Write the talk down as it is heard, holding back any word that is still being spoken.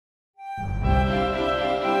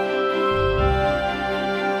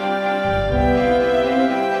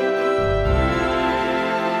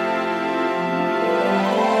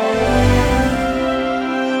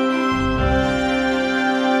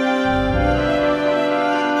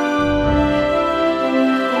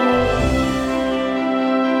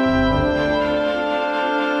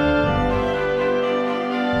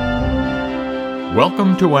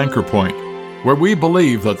Welcome to Anchor Point, where we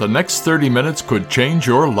believe that the next 30 minutes could change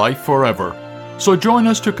your life forever. So join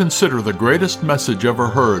us to consider the greatest message ever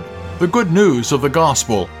heard, the good news of the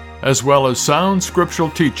gospel, as well as sound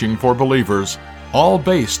scriptural teaching for believers, all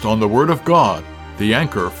based on the Word of God, the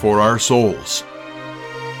anchor for our souls.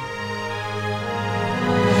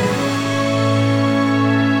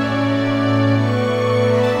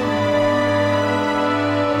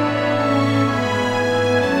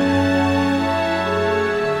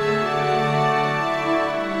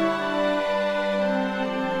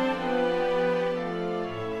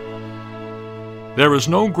 There is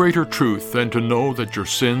no greater truth than to know that your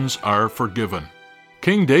sins are forgiven.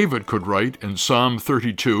 King David could write in Psalm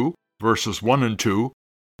 32, verses 1 and 2,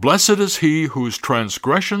 "Blessed is he whose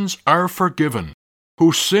transgressions are forgiven,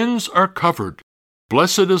 whose sins are covered.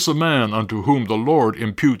 Blessed is the man unto whom the Lord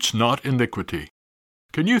imputes not iniquity."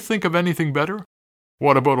 Can you think of anything better?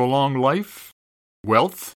 What about a long life?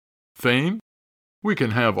 Wealth? Fame? We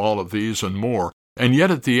can have all of these and more, and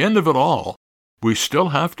yet at the end of it all, we still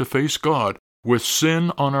have to face God with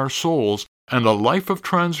sin on our souls and a life of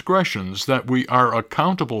transgressions that we are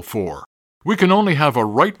accountable for. We can only have a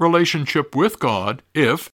right relationship with God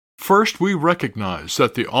if, first, we recognize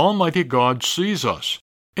that the Almighty God sees us.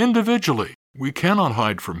 Individually, we cannot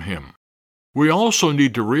hide from Him. We also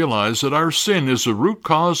need to realize that our sin is the root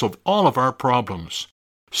cause of all of our problems.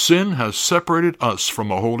 Sin has separated us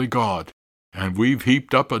from a holy God, and we've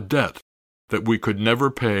heaped up a debt that we could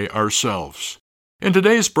never pay ourselves. In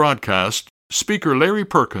today's broadcast, Speaker Larry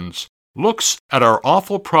Perkins looks at our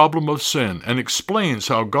awful problem of sin and explains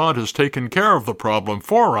how God has taken care of the problem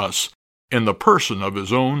for us in the person of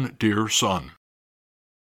His own dear Son.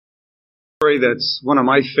 Story that's one of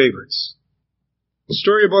my favorites. A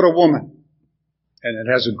story about a woman, and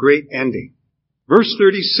it has a great ending. Verse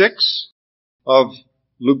 36 of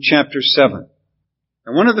Luke chapter 7.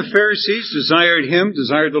 And one of the Pharisees desired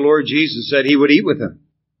the Lord Jesus, that he would eat with him.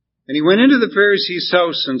 And he went into the Pharisee's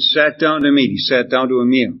house and sat down to meat. He sat down to a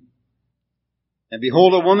meal. And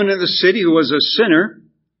behold, a woman in the city who was a sinner,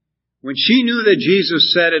 when she knew that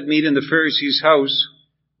Jesus sat at meat in the Pharisee's house,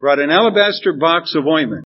 brought an alabaster box of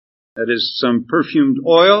ointment. That is some perfumed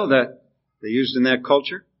oil that they used in that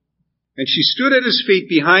culture. And she stood at his feet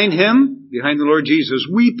behind the Lord Jesus,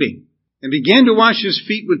 weeping, and began to wash his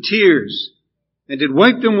feet with tears, and did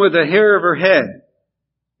wipe them with the hair of her head,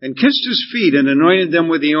 and kissed his feet and anointed them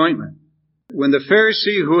with the ointment. When the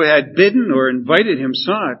Pharisee who had bidden or invited him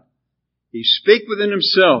saw it, he spake within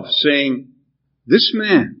himself, saying, "This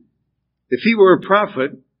man, if he were a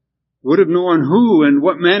prophet, would have known who and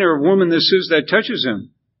what manner of woman this is that touches him,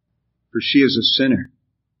 for she is a sinner."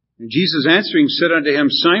 And Jesus answering said unto him,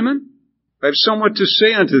 "Simon, I have somewhat to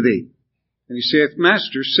say unto thee." And he saith,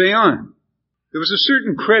 "Master, say on." There was a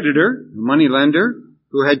certain creditor, a moneylender,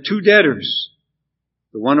 who had two debtors.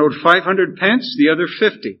 The one owed 500 pence, the other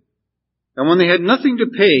 50. And when they had nothing to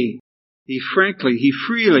pay, he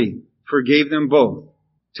freely forgave them both.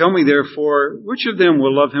 Tell me therefore, which of them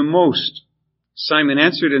will love him most? Simon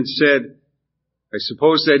answered and said, I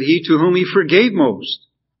suppose that he to whom he forgave most.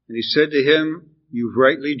 And he said to him, You've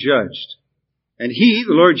rightly judged. And he,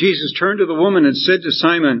 the Lord Jesus, turned to the woman and said to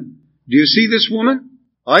Simon, Do you see this woman?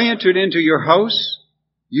 I entered into your house.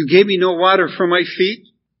 You gave me no water for my feet,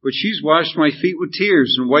 but she's washed my feet with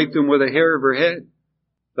tears and wiped them with the hair of her head.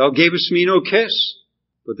 Thou gavest me no kiss,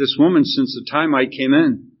 but this woman, since the time I came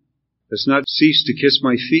in, has not ceased to kiss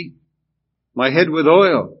my feet. My head with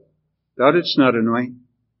oil thou didst not anoint,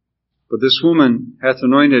 but this woman hath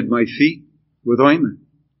anointed my feet with ointment.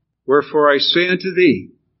 Wherefore I say unto thee,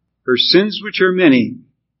 her sins which are many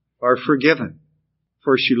are forgiven,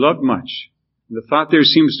 for she loved much. And the thought there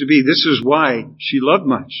seems to be, this is why she loved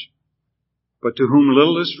much. But to whom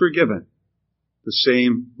little is forgiven, the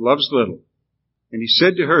same loves little. And he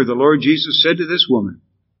said to her, the Lord Jesus said to this woman,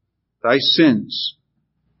 Thy sins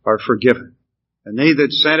are forgiven. And they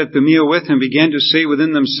that sat at the meal with him began to say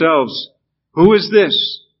within themselves, Who is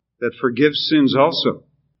this that forgives sins also?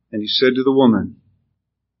 And he said to the woman,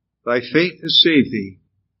 Thy faith has saved thee.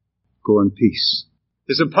 Go in peace.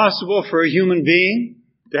 Is it possible for a human being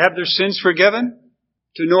to have their sins forgiven?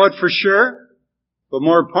 To know it for sure? But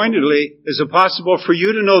more pointedly, is it possible for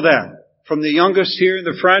you to know that? From the youngest here in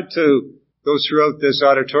the front to those throughout this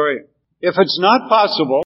auditorium. If it's not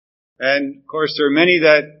possible, and of course there are many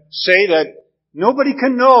that say that nobody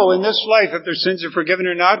can know in this life if their sins are forgiven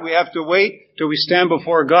or not. We have to wait till we stand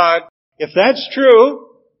before God. If that's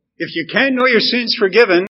true, if you can't know your sins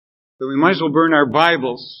forgiven, then we might as well burn our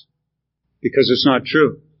Bibles, because it's not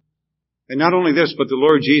true. And not only this, but the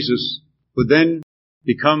Lord Jesus would then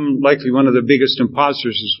become likely one of the biggest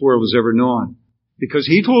impostors this world has ever known. Because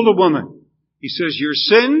he told the woman, he says, your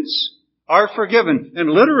sins are forgiven. And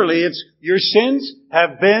literally it's, your sins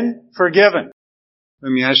have been forgiven.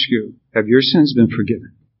 Let me ask you, have your sins been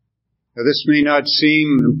forgiven? Now this may not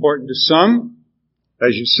seem important to some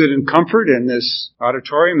as you sit in comfort in this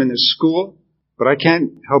auditorium, in this school, but I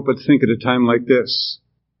can't help but think at a time like this,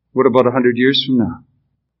 what about 100 years from now?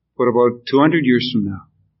 What about 200 years from now?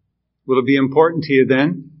 Will it be important to you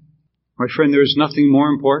then? My friend, there is nothing more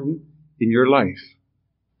important in your life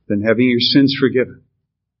than having your sins forgiven.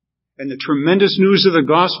 And the tremendous news of the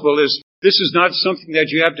gospel is this is not something that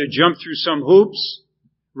you have to jump through some hoops,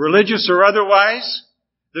 religious or otherwise.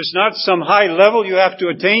 There's not some high level you have to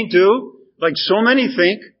attain to, like so many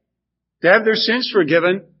think, to have their sins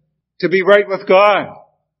forgiven, to be right with God,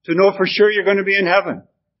 to know for sure you're going to be in heaven.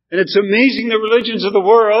 And it's amazing the religions of the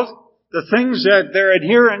world, the things that their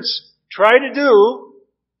adherents try to do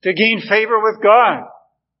to gain favor with God.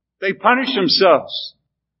 They punish themselves.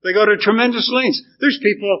 They go to tremendous lengths. There's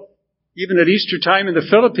people, even at Easter time in the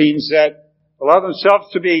Philippines, that allow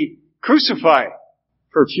themselves to be crucified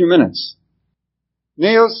for a few minutes.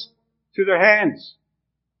 Nails to their hands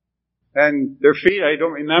and their feet, I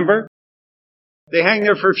don't remember. They hang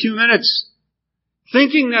there for a few minutes,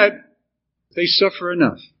 thinking that they suffer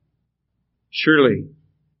enough. Surely,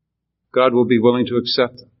 God will be willing to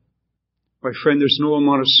accept them. My friend, there's no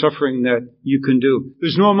amount of suffering that you can do.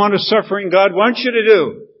 There's no amount of suffering God wants you to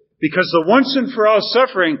do, because the once and for all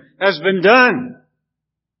suffering has been done.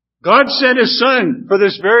 God sent His Son for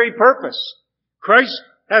this very purpose. Christ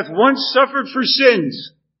hath once suffered for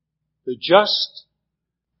sins, the just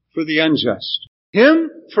for the unjust. Him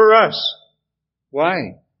for us.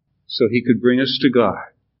 Why? So He could bring us to God.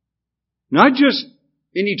 Not just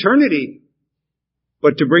in eternity,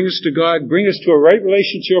 but to bring us to God, bring us to a right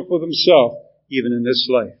relationship with Himself, even in this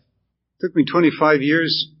life. It took me 25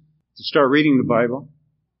 years to start reading the Bible,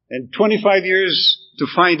 and 25 years to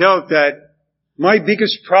find out that my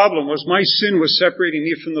biggest problem was my sin was separating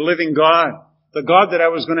me from the living God, the God that I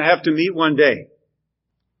was going to have to meet one day.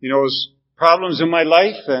 You know, those problems in my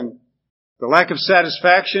life and the lack of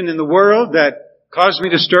satisfaction in the world that caused me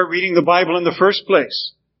to start reading the Bible in the first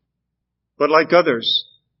place. But like others,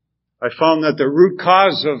 I found that the root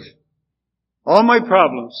cause of all my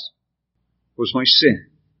problems was my sin.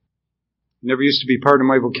 It never used to be part of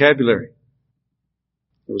my vocabulary.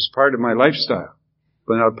 It was part of my lifestyle,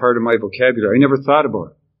 but not part of my vocabulary. I never thought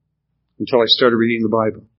about it until I started reading the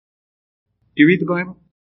Bible. Do you read the Bible?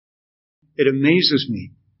 It amazes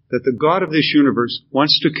me that the God of this universe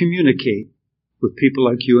wants to communicate with people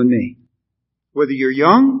like you and me. Whether you're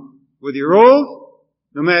young, whether you're old,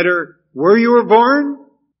 no matter where you were born,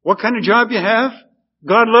 what kind of job you have,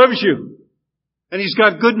 God loves you. And He's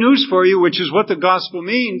got good news for you, which is what the gospel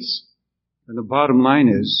means. And the bottom line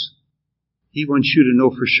is, He wants you to know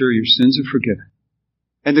for sure your sins are forgiven.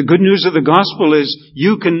 And the good news of the gospel is,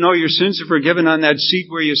 you can know your sins are forgiven on that seat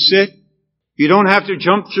where you sit. You don't have to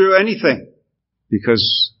jump through anything.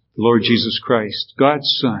 Because the Lord Jesus Christ, God's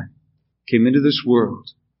Son, came into this world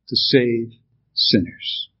to save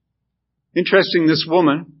sinners. Interesting, this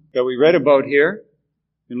woman that we read about here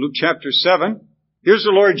in Luke chapter 7. Here's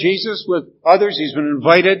the Lord Jesus with others. He's been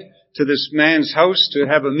invited to this man's house to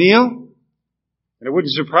have a meal. And it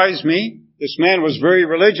wouldn't surprise me. This man was very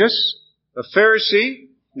religious, a Pharisee.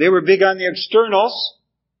 They were big on the externals,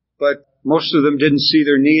 but most of them didn't see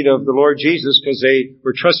their need of the Lord Jesus because they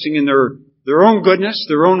were trusting in their own goodness,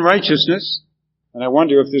 their own righteousness. And I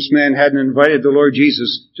wonder if this man hadn't invited the Lord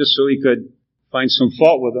Jesus just so he could find some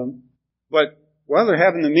fault with them. But while they're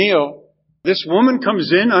having the meal, this woman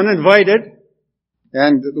comes in uninvited,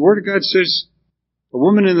 and the Word of God says, a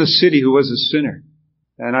woman in the city who was a sinner.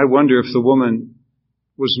 And I wonder if the woman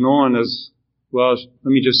was known as, well,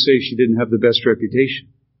 let me just say she didn't have the best reputation.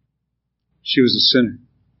 She was a sinner.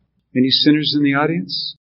 Any sinners in the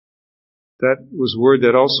audience? That was a word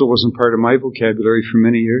that also wasn't part of my vocabulary for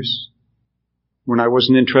many years. When I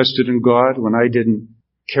wasn't interested in God, when I didn't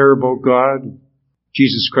care about God,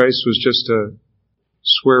 Jesus Christ was just a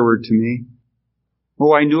swear word to me.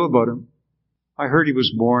 Oh, I knew about Him. I heard He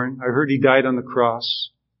was born. I heard He died on the cross.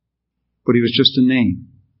 But He was just a name.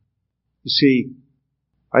 You see,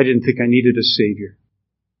 I didn't think I needed a Savior.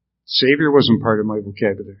 Savior wasn't part of my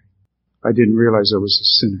vocabulary. I didn't realize I was a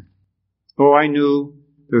sinner. Oh, I knew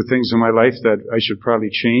there were things in my life that I should probably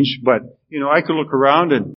change, but, I could look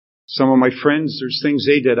around and some of my friends, there's things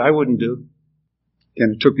they did I wouldn't do.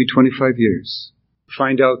 And it took me 25 years to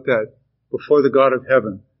find out that before the God of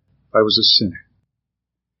heaven, I was a sinner.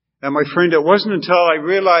 And my friend, it wasn't until I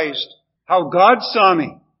realized how God saw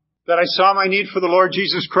me that I saw my need for the Lord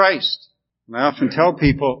Jesus Christ. And I often tell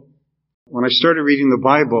people, when I started reading the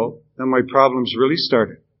Bible, then my problems really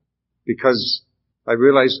started. Because I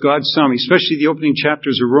realized God saw me, especially the opening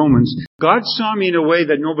chapters of Romans. God saw me in a way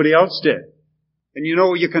that nobody else did. And you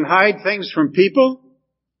know, you can hide things from people.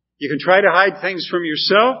 You can try to hide things from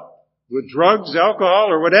yourself with drugs, alcohol,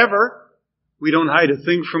 or whatever. We don't hide a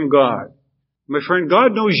thing from God. My friend,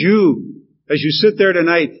 God knows you. As you sit there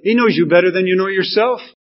tonight, He knows you better than you know yourself.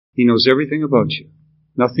 He knows everything about you.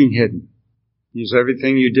 Nothing hidden. He knows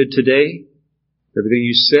everything you did today, everything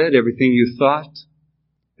you said, everything you thought.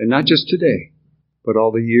 And not just today, but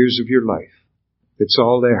all the years of your life. It's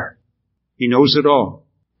all there. He knows it all.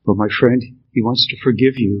 But my friend, He wants to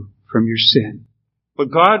forgive you from your sin.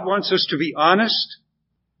 But God wants us to be honest.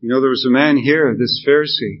 You know, there was a man here, this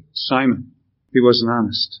Pharisee, Simon. He wasn't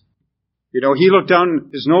honest. You know, he looked down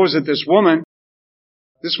his nose at this woman.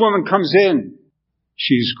 This woman comes in.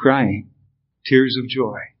 She's crying. Tears of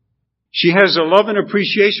joy. She has a love and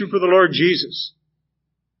appreciation for the Lord Jesus.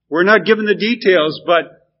 We're not given the details,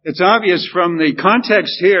 but it's obvious from the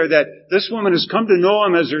context here that this woman has come to know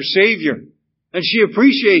Him as her Savior. And she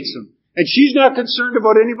appreciates Him. And she's not concerned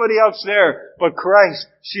about anybody else there but Christ.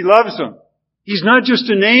 She loves Him. He's not just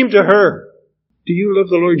a name to her. Do you love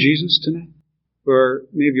the Lord Jesus tonight? Or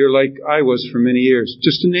maybe you're like I was for many years.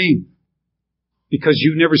 Just a name. Because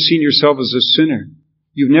you've never seen yourself as a sinner.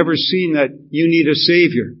 You've never seen that you need a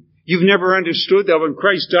Savior. You've never understood that when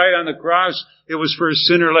Christ died on the cross, it was for a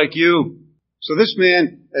sinner like you. So this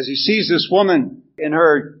man, as he sees this woman in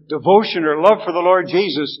her devotion, her love for the Lord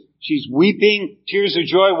Jesus, she's weeping, tears of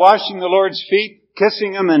joy, washing the Lord's feet,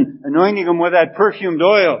 kissing Him and anointing Him with that perfumed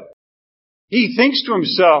oil. He thinks to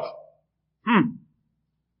himself,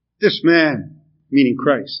 this man, meaning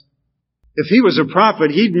Christ, if he was a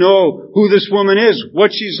prophet, he'd know who this woman is,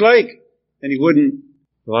 what she's like, and he wouldn't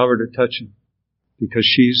allow her to touch him because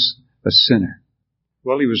she's a sinner.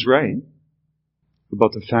 Well, he was right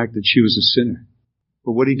about the fact that she was a sinner.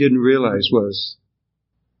 But what he didn't realize was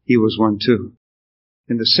he was one too.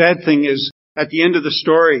 And the sad thing is, at the end of the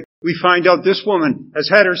story, we find out this woman has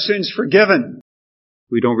had her sins forgiven.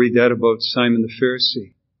 We don't read that about Simon the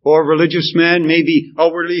Pharisee. Or a religious man, maybe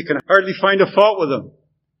outwardly you can hardly find a fault with him.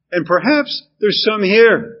 And perhaps there's some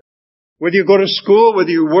here. Whether you go to school, whether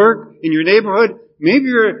you work in your neighborhood, maybe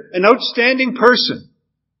you're an outstanding person.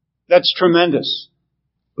 That's tremendous.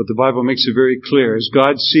 But the Bible makes it very clear. As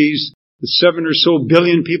God sees the 7 or so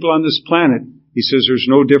billion people on this planet, He says there's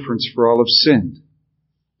no difference, for all have sinned.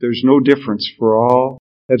 There's no difference, for all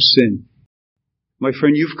have sinned. My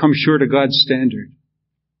friend, you've come short of God's standard.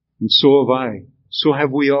 And so have I. So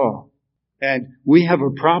have we all. And we have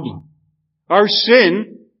a problem. Our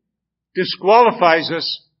sin disqualifies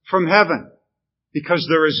us from heaven because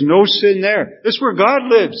there is no sin there. It's where God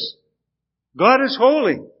lives. God is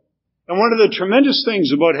holy. And one of the tremendous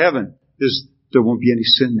things about heaven is there won't be any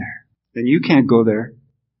sin there. And you can't go there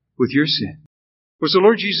with your sin. Was the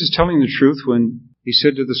Lord Jesus telling the truth when He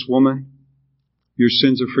said to this woman, your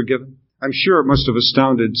sins are forgiven? I'm sure it must have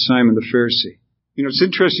astounded Simon the Pharisee. You know, it's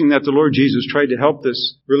interesting that the Lord Jesus tried to help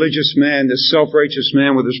this religious man, this self-righteous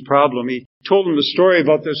man with his problem. He told him the story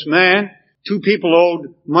about this man. 2 people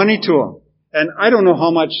owed money to him. And I don't know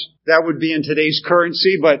how much that would be in today's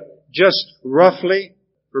currency, but just roughly,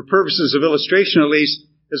 for purposes of illustration at least,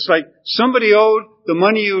 it's like somebody owed the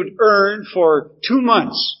money you'd earned for 2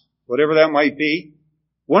 months, whatever that might be.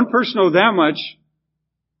 One person owed that much,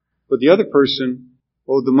 but the other person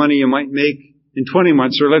owed the money you might make in 20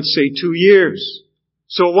 months, or let's say 2 years.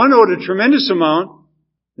 So one owed a tremendous amount,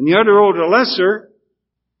 and the other owed a lesser,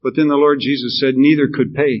 but then the Lord Jesus said neither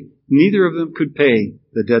could pay. Neither of them could pay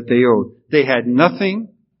the debt they owed. They had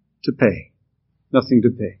nothing to pay. Nothing to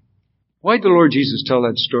pay. Why did the Lord Jesus tell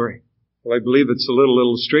that story? Well, I believe it's a little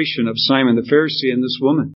illustration of Simon the Pharisee and this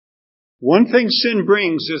woman. One thing sin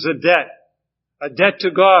brings is a debt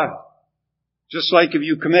to God. Just like if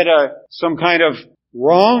you commit some kind of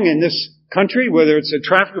wrong in this country, whether it's a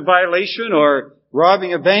traffic violation or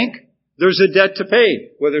robbing a bank, there's a debt to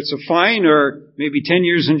pay, whether it's a fine or maybe 10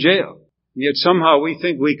 years in jail. And yet somehow we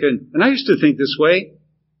think we can, and I used to think this way,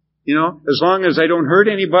 you know, as long as I don't hurt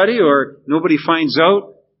anybody or nobody finds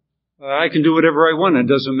out, I can do whatever I want. It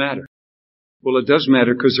doesn't matter. Well, it does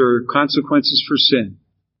matter because there are consequences for sin.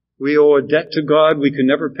 We owe a debt to God we can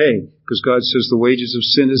never pay because God says the wages of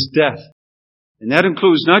sin is death. And that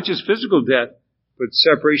includes not just physical death, but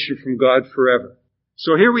separation from God forever.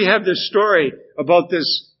 So here we have this story about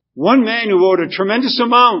this one man who owed a tremendous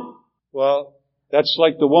amount. Well, that's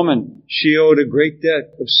like the woman. She owed a great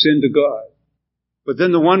debt of sin to God. But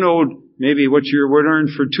then the one owed maybe what you would earn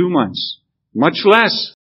for 2 months. Much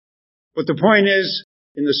less. But the point is,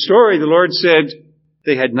 in the story, the Lord said,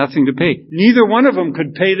 They had nothing to pay. Neither one of them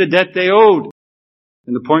could pay the debt they owed.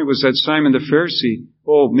 And the point was that Simon the Pharisee,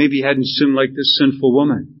 maybe he hadn't sinned like this sinful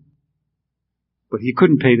woman. But he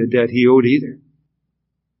couldn't pay the debt he owed either.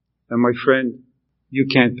 And my friend, you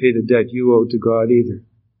can't pay the debt you owe to God either.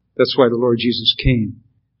 That's why the Lord Jesus came,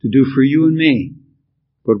 to do for you and me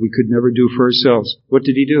what we could never do for ourselves. What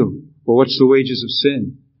did he do? Well, what's the wages of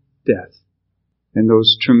sin? Death. And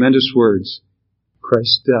those tremendous words,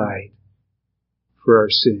 Christ died for our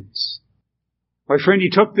sins. My friend, he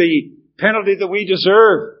took the penalty that we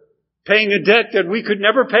deserve, paying a debt that we could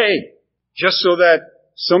never pay, just so that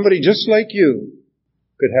somebody just like you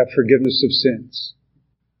could have forgiveness of sins.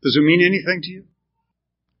 Does it mean anything to you?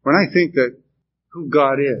 When I think that who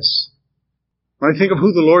God is, when I think of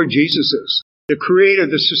who the Lord Jesus is, the creator,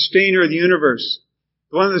 the sustainer of the universe,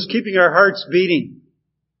 the one that's keeping our hearts beating.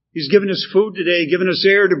 He's given us food today, given us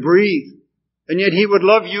air to breathe, and yet he would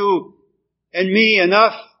love you and me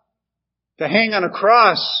enough to hang on a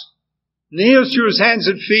cross, nails through his hands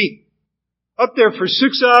and feet, up there for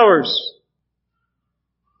 6 hours.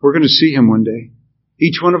 We're going to see him one day.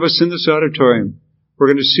 Each one of us in this auditorium, we're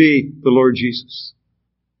going to see the Lord Jesus.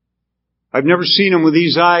 I've never seen him with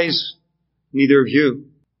these eyes, neither of you,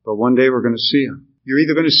 but one day we're going to see him. You're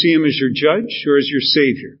either going to see him as your judge or as your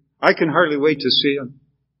Savior. I can hardly wait to see him.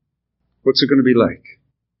 What's it going to be like?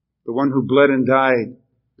 The one who bled and died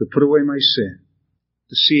to put away my sin,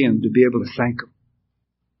 to see him, to be able to thank him.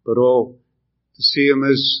 But to see him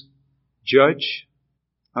as judge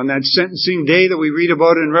on that sentencing day that we read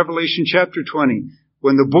about in Revelation chapter 20,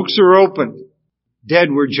 when the books are opened,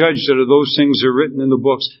 dead were judged out of those things that are written in the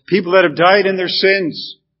books. People that have died in their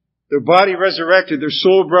sins, their body resurrected, their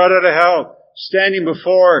soul brought out of hell, standing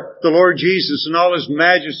before the Lord Jesus in all his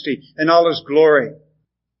majesty and all his glory.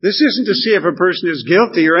 This isn't to see if a person is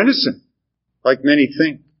guilty or innocent, like many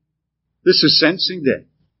think. This is sentencing day.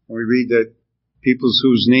 And we read that peoples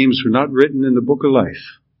whose names were not written in the book of life,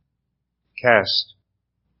 cast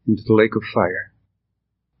into the lake of fire.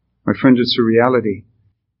 My friend, it's a reality.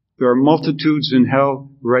 There are multitudes in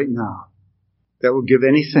hell right now that will give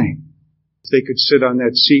anything if they could sit on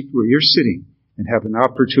that seat where you're sitting and have an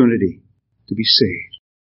opportunity to be saved.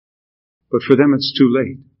 But for them it's too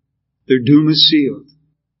late. Their doom is sealed.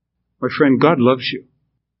 My friend, God loves you.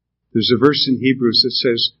 There's a verse in Hebrews that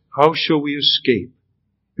says, how shall we escape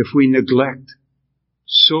if we neglect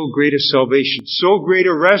so great a salvation, so great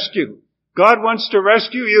a rescue? God wants to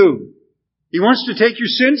rescue you. He wants to take your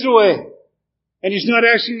sins away. And he's not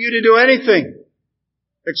asking you to do anything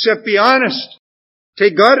except be honest.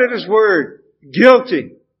 Take God at his word.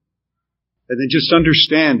 Guilty. And then just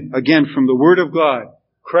understand, again, from the word of God,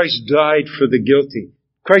 Christ died for the guilty.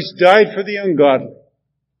 Christ died for the ungodly.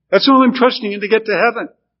 That's all I'm trusting in to get to heaven,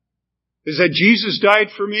 is that Jesus died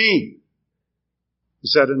for me.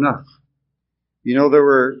 Is that enough? You know, there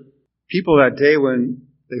were people that day when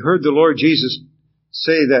they heard the Lord Jesus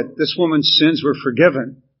say that this woman's sins were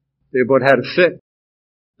forgiven. They about had a fit.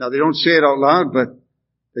 Now, they don't say it out loud, but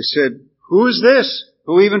they said, who is this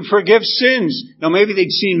who even forgives sins? Now, maybe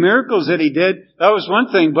they'd seen miracles that he did. That was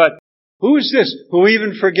one thing, but who is this who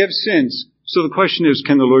even forgives sins? So the question is,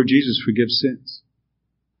 can the Lord Jesus forgive sins?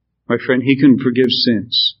 My friend, he can forgive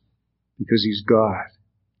sins because he's God.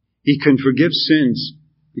 He can forgive sins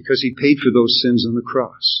because he paid for those sins on the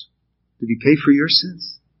cross. Did he pay for your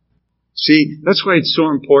sins? See, that's why it's so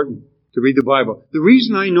important to read the Bible. The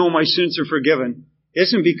reason I know my sins are forgiven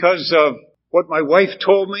isn't because of what my wife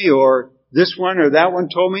told me or this one or that one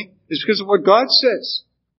told me. It's because of what God says.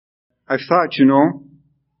 I've thought,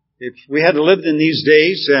 if we had lived in these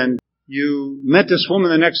days and you met this woman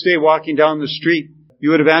the next day walking down the street, you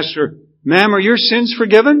would have asked her, ma'am, are your sins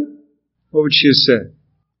forgiven? What would she have said?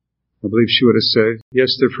 I believe she would have said,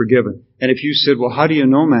 yes, they're forgiven. And if you said, well, how do you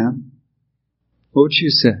know, ma'am? What would she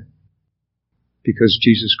have said? Because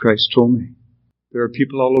Jesus Christ told me. There are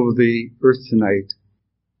people all over the earth tonight.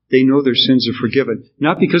 They know their sins are forgiven.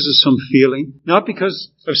 Not because of some feeling, not because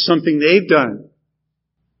of something they've done,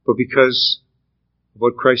 but because of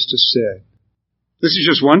what Christ has said. This is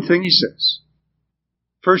just one thing he says.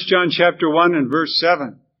 1 John chapter 1 and verse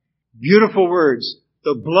 7. Beautiful words.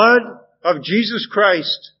 The blood of Jesus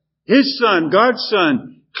Christ, his Son, God's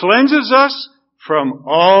Son, cleanses us from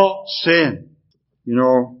all sin.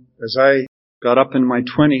 As I got up in my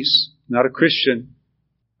 20s, not a Christian,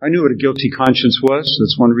 I knew what a guilty conscience was.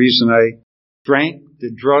 That's one reason I drank,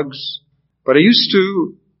 did drugs. But I used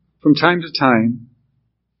to, from time to time,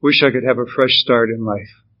 wish I could have a fresh start in life.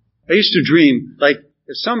 I used to dream, like,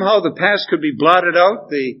 if somehow the past could be blotted out,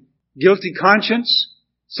 the guilty conscience,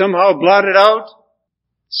 somehow blotted out,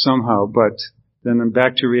 somehow, but then I'm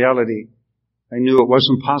back to reality. I knew it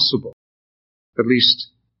wasn't possible, at least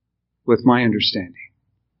with my understanding.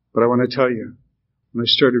 But I want to tell you, when I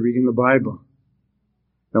started reading the Bible,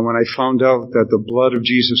 and when I found out that the blood of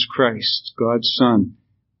Jesus Christ, God's Son,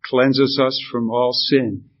 cleanses us from all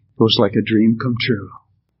sin, it was like a dream come true.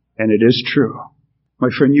 And it is true. My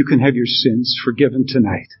friend, you can have your sins forgiven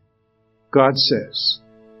tonight. God says,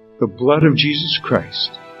 the blood of Jesus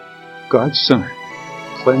Christ, God's Son,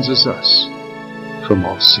 cleanses us from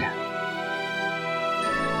all sin.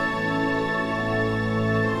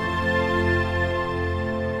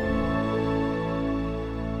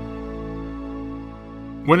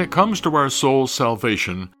 When it comes to our soul's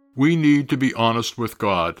salvation, we need to be honest with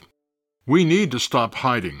God. We need to stop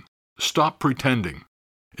hiding, stop pretending.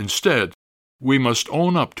 Instead, we must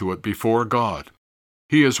own up to it before God.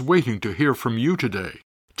 He is waiting to hear from you today.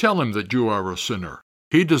 Tell Him that you are a sinner.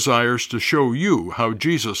 He desires to show you how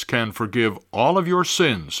Jesus can forgive all of your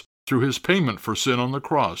sins through His payment for sin on the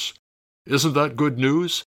cross. Isn't that good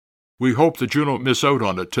news? We hope that you don't miss out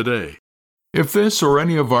on it today. If this or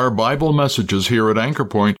any of our Bible messages here at Anchor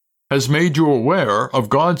Point has made you aware of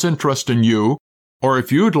God's interest in you, or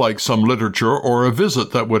if you'd like some literature or a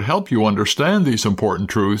visit that would help you understand these important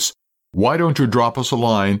truths, why don't you drop us a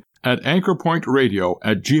line at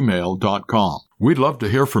anchorpointradio@gmail.com. We'd love to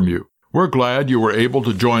hear from you. We're glad you were able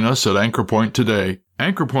to join us at Anchor Point today.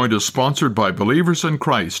 Anchor Point is sponsored by believers in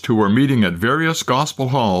Christ who are meeting at various gospel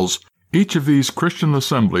halls. Each of these Christian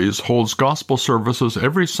assemblies holds gospel services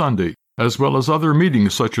every Sunday, as well as other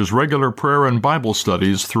meetings such as regular prayer and Bible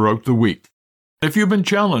studies throughout the week. If you've been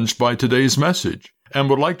challenged by today's message and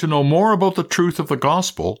would like to know more about the truth of the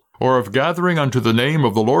gospel or of gathering unto the name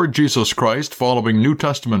of the Lord Jesus Christ following New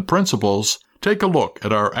Testament principles, take a look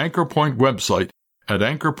at our Anchor Point website at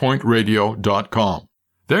anchorpointradio.com.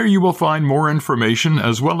 There you will find more information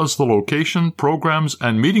as well as the location, programs,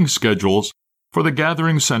 and meeting schedules for the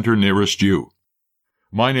gathering center nearest you.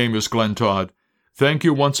 My name is Glenn Todd. Thank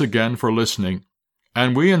you once again for listening,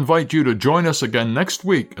 and we invite you to join us again next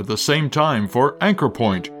week at the same time for Anchor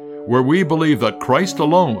Point, where we believe that Christ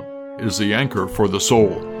alone is the anchor for the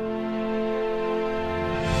soul.